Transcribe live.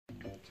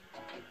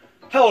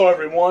Hello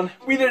everyone.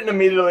 We didn't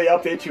immediately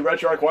update to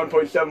RetroArch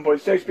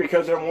 1.7.6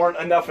 because there weren't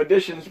enough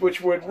additions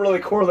which would really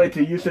correlate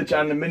to usage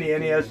on the Mini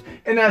NES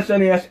and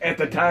SNES at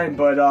the time,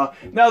 but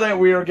now that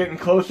we are getting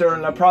closer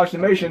in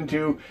approximation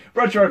to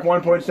RetroArch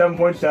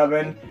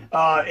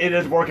 1.7.7, it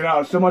is working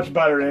out so much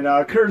better,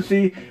 and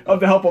courtesy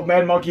of the help of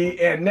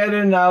Madmonkey and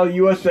Natinusala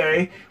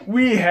USA,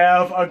 we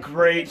have a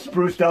great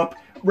spruced up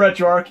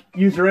RetroArch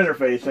user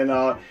interface,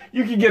 and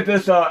you can get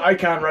this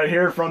icon right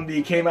here from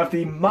the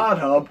KMFD Mod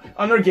Hub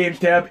under Games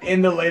tab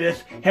in the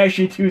latest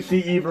Hashi2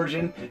 CE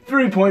version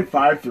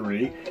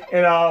 3.53,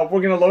 and we're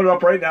going to load it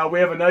up right now. We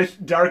have a nice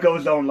dark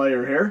ozone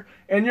layer here,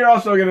 and you're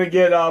also going to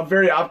get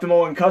very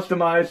optimal and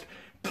customized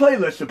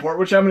playlist support,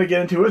 which I'm going to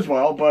get into as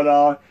well,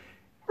 but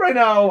right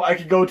now I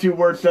could go to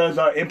where it says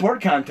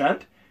import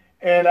content,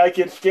 and I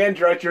can scan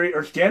directory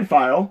or scan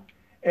file.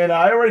 And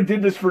I already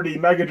did this for the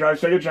Mega Drive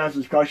Sega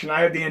Genesis collection.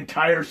 I have the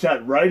entire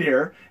set right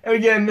here. And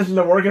again, this is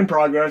a work in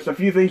progress. A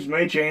few things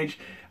may change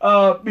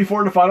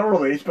before the final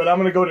release, but I'm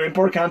going to go to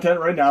import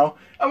content right now.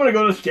 I'm going to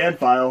go to scan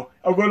file.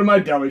 I'll go to my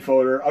dummy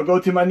folder. I'll go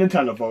to my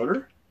Nintendo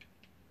folder.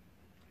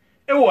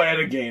 And we'll add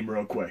a game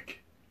real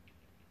quick.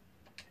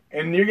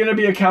 And you're going to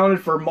be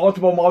accounted for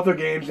multiple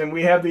games, and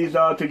we have these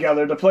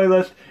together, the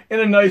playlist, in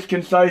a nice,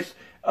 concise,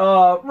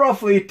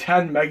 roughly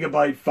 10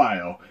 megabyte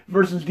file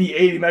versus the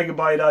 80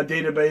 megabyte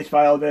database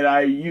file that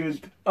I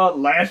used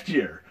last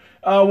year.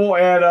 We'll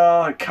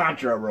add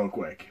Contra real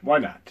quick. Why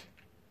not?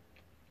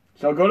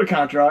 So I'll go to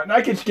Contra, and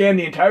I can scan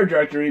the entire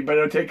directory, but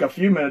it'll take a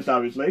few minutes,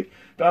 obviously.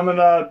 But I'm going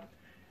to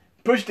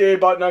push the A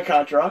button on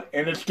Contra,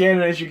 and it's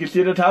scanning, as you can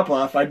see at the top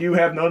left. I do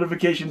have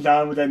notifications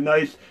on with that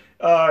nice,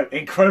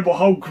 incredible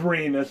whole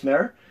greenness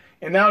there.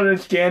 And now that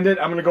it's scanned it,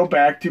 I'm going to go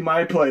back to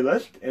my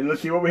playlist, and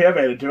let's see what we have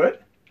added to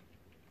it.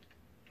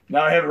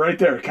 Now I have it right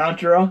there,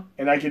 Contra,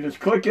 and I can just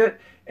click it,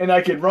 and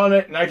I can run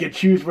it, and I can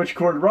choose which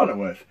cord to run it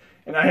with.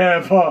 And I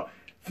have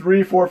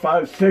 3, 4,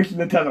 5, 6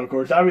 Nintendo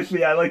cords.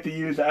 Obviously, I like to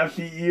use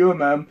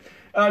FCEUMM,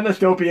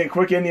 Dystopia, and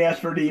Quick NES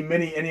for the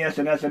Mini NES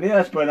and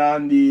SNES, but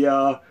on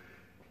the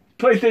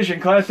PlayStation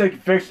Classic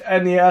Fixed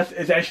NES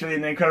is actually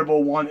an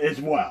incredible one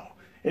as well.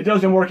 It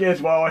doesn't work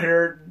as well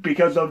here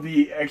because of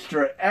the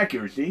extra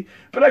accuracy,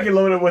 but I can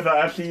load it with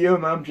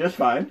FCEUMM just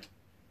fine.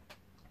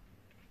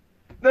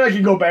 Then I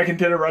can go back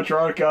into the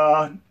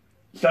RetroArch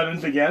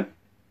settings again.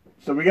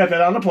 So we got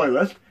that on the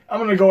playlist. I'm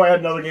going to go add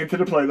another game to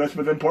the playlist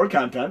with import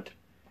content.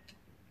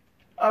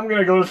 I'm going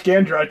to go to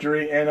scan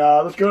directory, and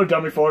let's go to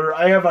dummy folder.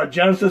 I have a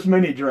Genesis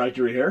Mini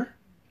directory here.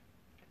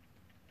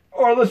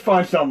 Or let's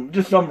find some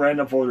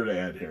random folder to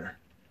add here.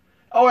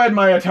 I'll add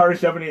my Atari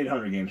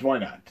 7800 games. Why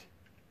not?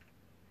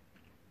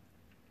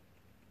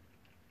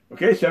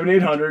 Okay,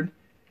 7800.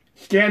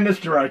 Scan this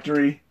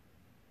directory.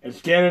 And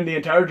scan in the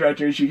entire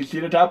directory, as you can see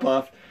at the top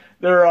left.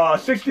 They're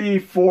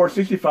 64,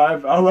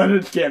 65. I'll let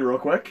it scan real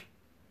quick.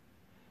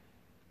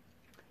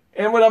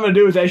 And what I'm going to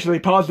do is actually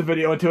pause the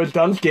video until it's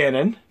done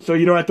scanning, so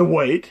you don't have to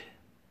wait.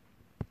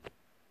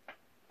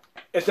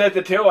 It's at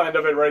the tail end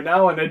of it right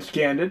now, and it's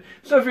scanned it.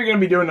 So if you're going to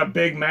be doing a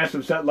big,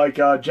 massive set like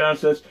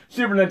Genesis,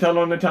 Super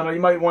Nintendo,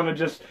 you might want to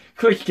just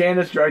click scan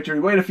this directory,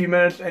 wait a few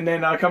minutes, and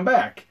then come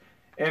back.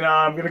 And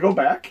I'm going to go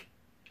back.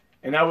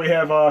 And now we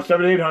have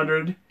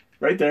 7800.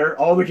 Right there,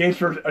 all the games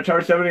for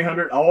Atari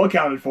 7800 all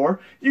accounted for.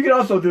 You can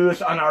also do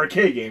this on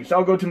arcade games. So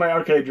I'll go to my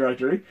arcade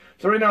directory.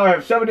 So right now I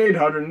have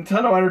 7800,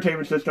 Nintendo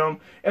Entertainment System,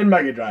 and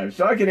Mega Drive.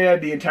 So I can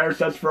add the entire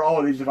sets for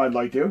all of these if I'd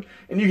like to.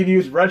 And you can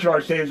use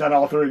RetroArch saves on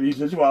all three of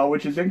these as well,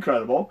 which is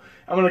incredible.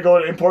 I'm going to go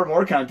to import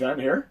more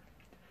content here.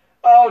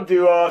 I'll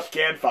do a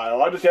scan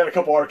file. I'll just add a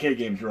couple arcade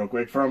games real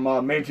quick from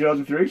Main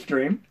 2003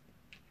 Xtreme.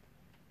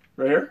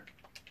 Right here.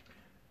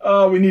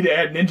 We need to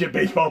add Ninja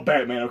Baseball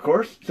Batman, of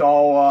course. So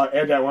I'll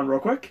add that one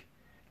real quick.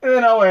 And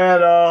then I'll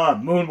add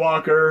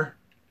Moonwalker,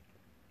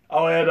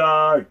 I'll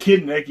add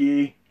Kid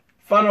Nicky,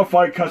 Final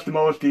Fight Custom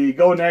OST,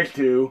 Go Next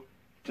 2,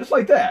 just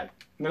like that.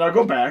 And then I'll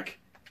go back,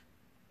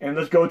 and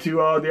let's go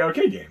to the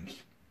arcade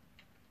games.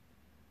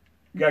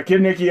 We got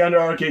Kid Nicky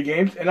under arcade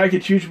games, and I can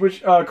choose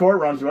which core it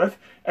runs with.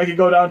 I can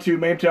go down to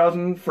MAME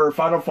 2000 for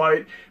Final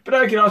Fight, but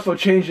I can also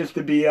change this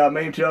to be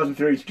MAME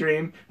 2003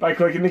 Extreme by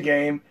clicking the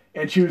game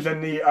and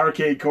choosing the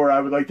arcade core I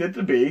would like it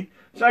to be.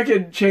 So I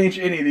can change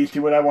any of these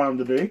to what I want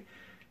them to be.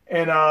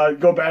 And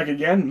go back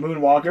again,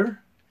 Moonwalker.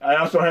 I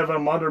also have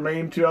them under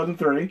MAME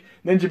 2003,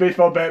 Ninja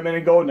Baseball Batman,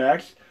 and Go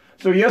Next.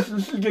 So yes,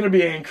 this is going to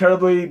be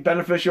incredibly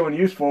beneficial and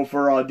useful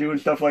for doing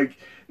stuff like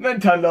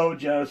Nintendo,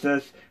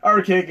 Genesis,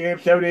 arcade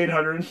games,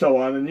 7800, and so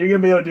on. And you're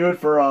going to be able to do it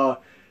for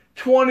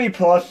 20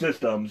 plus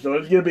systems. So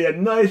it's going to be a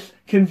nice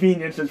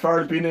convenience as far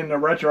as being in the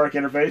RetroArch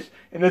interface.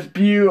 And this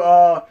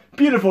beautiful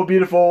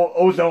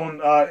Ozone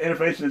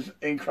interface is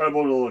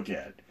incredible to look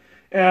at.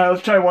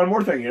 Let's try one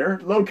more thing here.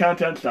 Load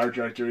content, start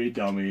directory,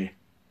 dummy.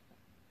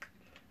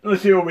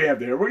 Let's see what we have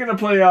there. We're going to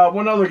play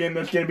one other game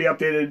that's going to be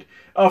updated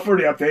for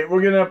the update.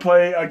 We're going to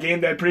play a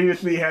game that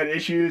previously had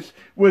issues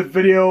with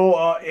video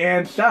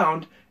and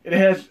sound. It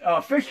has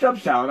fixed up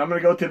sound. I'm going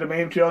to go to the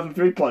MAME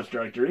 2003 Plus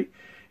directory.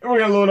 And we're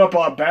going to load up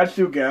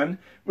Batsugan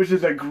which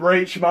is a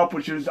great shmup,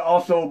 which is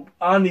also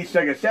on the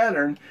Sega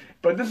Saturn.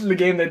 But this is a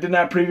game that did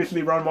not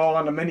previously run well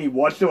on the Mini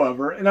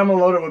whatsoever, and I'm going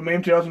to load it with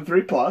MAME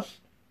 2003 Plus.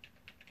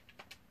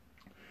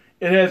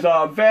 It has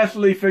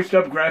vastly fixed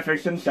up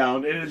graphics and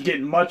sound. It is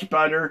getting much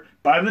better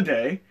by the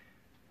day,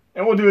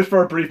 and we'll do this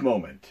for a brief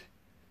moment.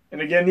 And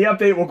again, the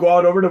update will go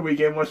out over the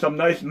weekend with some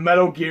nice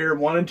Metal Gear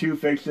 1 and 2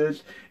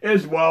 fixes,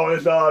 as well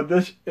as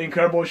this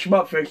incredible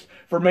shmup fix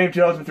for MAME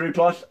 2003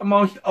 Plus,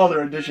 amongst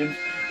other additions,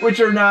 which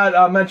are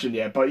not mentioned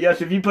yet. But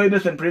yes, if you played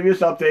this in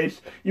previous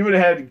updates, you would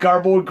have had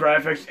garbled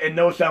graphics and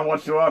no sound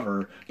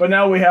whatsoever. But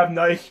now we have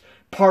nice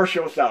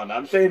partial sound.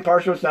 I'm saying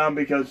partial sound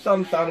because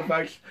some sound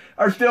effects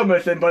are still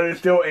missing, but it's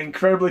still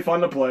incredibly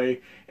fun to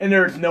play, and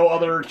there's no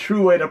other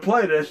true way to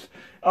play this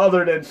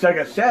other than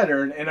Sega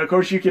Saturn. And of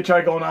course you can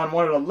try going on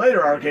one of the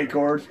later arcade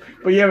cores,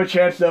 but you have a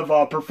chance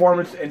of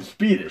performance and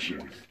speed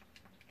issues.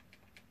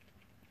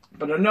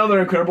 But another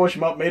incredible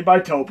shmup made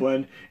by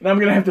Toaplan, and I'm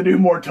going to have to do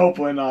more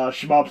Toaplan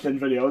shmups and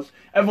videos.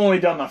 I've only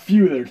done a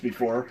few of theirs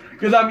before,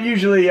 because I'm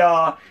usually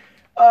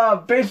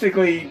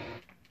basically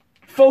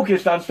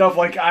focused on stuff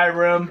like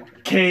Irem,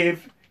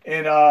 Cave,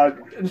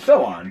 and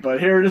so on. But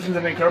here, this is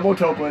an incredible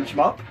Toaplan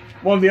shmup,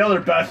 one of the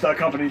other best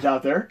companies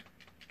out there.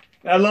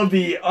 I love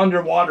the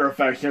underwater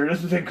effects here.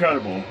 This is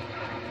incredible.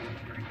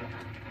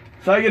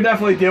 So I can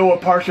definitely deal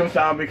with partial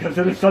sound because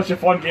it is such a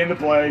fun game to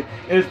play.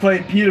 It is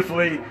played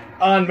beautifully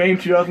on MAME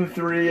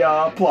 2003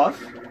 Plus.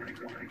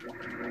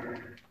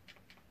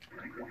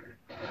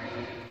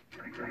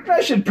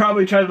 I should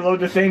probably try to load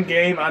the same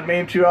game on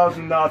MAME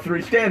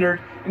 2003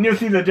 Standard, and you'll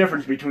see the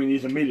difference between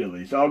these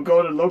immediately. So I'll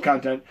go to low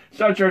content,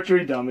 start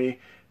Treachery Dummy,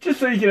 just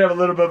so you can have a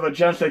little bit of a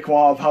je ne sais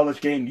quoi of how this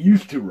game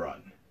used to run.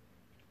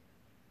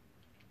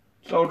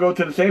 So I'll go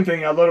to the same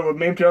thing. I'll load it with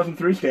MAME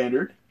 2003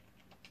 Standard,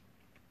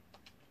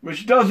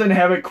 which doesn't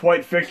have it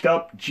quite fixed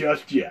up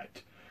just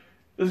yet.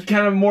 This is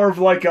kind of more of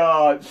like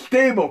a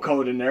stable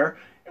code in there,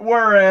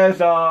 whereas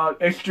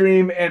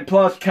Xtreme and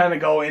Plus kind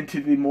of go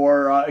into the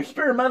more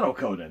experimental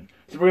coding.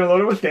 So we're going to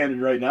load it with Standard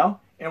right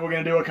now, and we're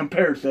going to do a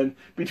comparison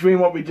between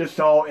what we just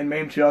saw in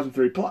MAME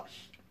 2003 Plus.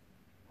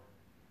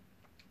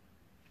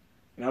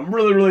 And I'm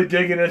really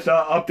digging this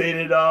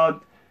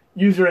updated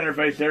user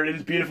interface there. It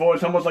is beautiful.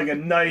 It's almost like a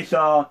nice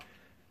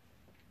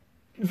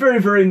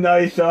very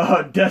nice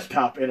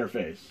desktop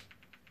interface.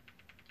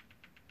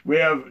 We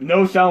have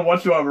no sound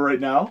whatsoever right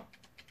now.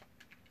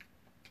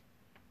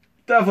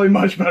 Definitely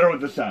much better with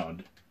the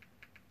sound.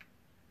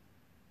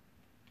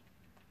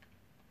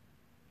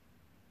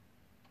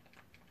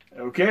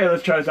 Okay,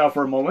 let's try this out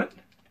for a moment.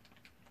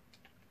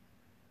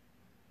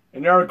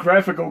 And there are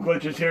graphical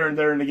glitches here and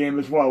there in the game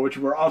as well, which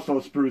were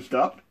also spruced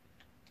up.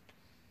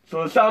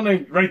 So the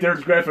sounding right there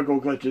is graphical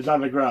glitches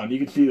on the ground. You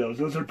can see those.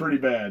 Those are pretty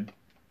bad.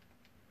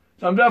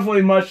 So I'm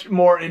definitely much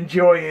more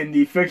enjoying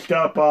the fixed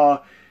up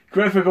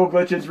graphical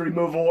glitches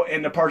removal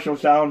and the partial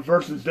sound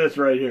versus this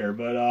right here.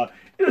 But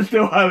it is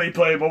still highly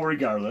playable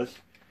regardless.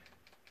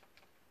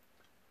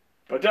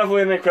 But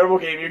definitely an incredible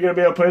game. You're going to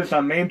be able to play this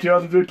on MAME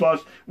 2003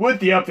 Plus with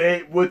the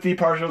update, with the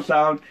partial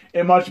sound,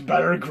 and much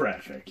better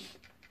graphics.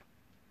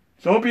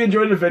 So I hope you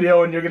enjoyed the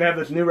video, and you're going to have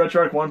this new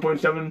RetroArch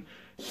 1.76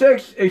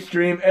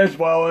 Xtreme, as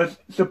well as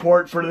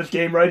support for this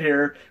game right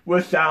here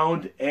with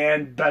sound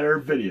and better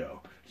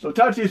video. So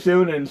talk to you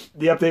soon, and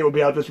the update will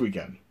be out this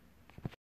weekend.